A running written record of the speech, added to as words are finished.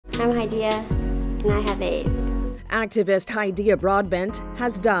I'm Hydeia, and I have AIDS. Activist Hydeia Broadbent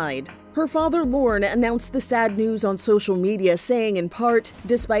has died. Her father, Lauren, announced the sad news on social media, saying in part,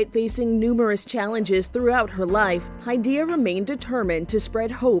 despite facing numerous challenges throughout her life, Hydeia remained determined to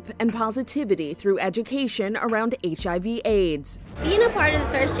spread hope and positivity through education around HIV/AIDS. Being a part of the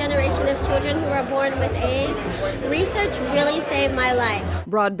first generation of children who are born with AIDS, research really saved my life.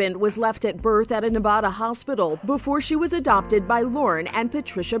 Broadbent was left at birth at a Nevada hospital before she was adopted by Lauren and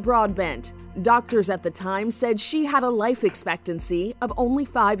Patricia Broadbent. Doctors at the time said she had a life expectancy of only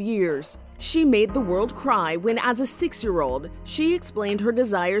 5 years. She made the world cry when, as a 6-year-old, she explained her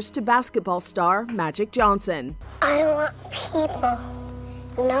desires to basketball star Magic Johnson. I want people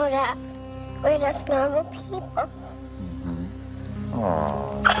to know that we're just normal people.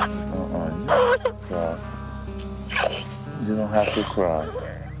 You don't have to cry.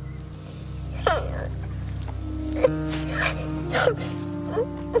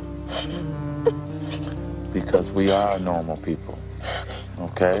 Because we are normal people,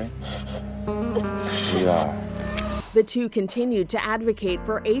 okay? We are. The two continued to advocate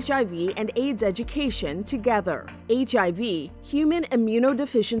for HIV and AIDS education together. HIV, human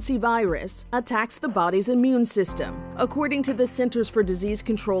immunodeficiency virus, attacks the body's immune system. According to the Centers for Disease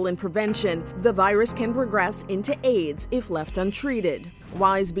Control and Prevention, the virus can progress into AIDS if left untreated.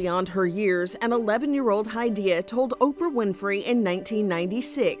 Wise beyond her years, an 11-year-old Hydeia told Oprah Winfrey in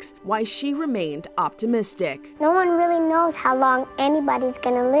 1996 why she remained optimistic. No one really knows how long anybody's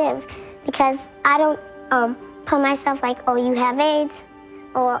gonna live, because I don't put myself like, oh, you have AIDS,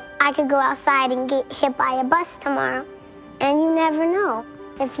 or I could go outside and get hit by a bus tomorrow, and you never know.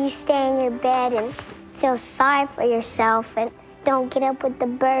 If you stay in your bed and feel sorry for yourself and don't get up with the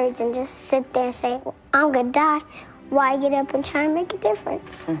birds and just sit there and say, well, I'm gonna die, why get up and try and make a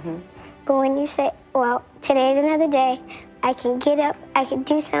difference? But when you say, well, today's another day, I can get up, I can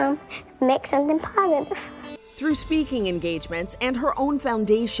do something, make something positive. Through speaking engagements and her own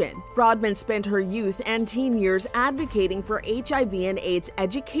foundation, Broadbent spent her youth and teen years advocating for HIV and AIDS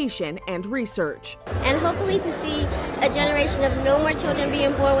education and research. And hopefully to see a generation of no more children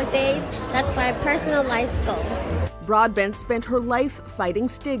being born with AIDS, that's my personal life's goal. Broadbent spent her life fighting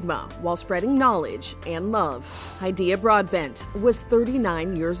stigma while spreading knowledge and love. Hydeia Broadbent was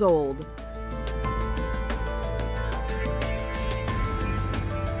 39 years old.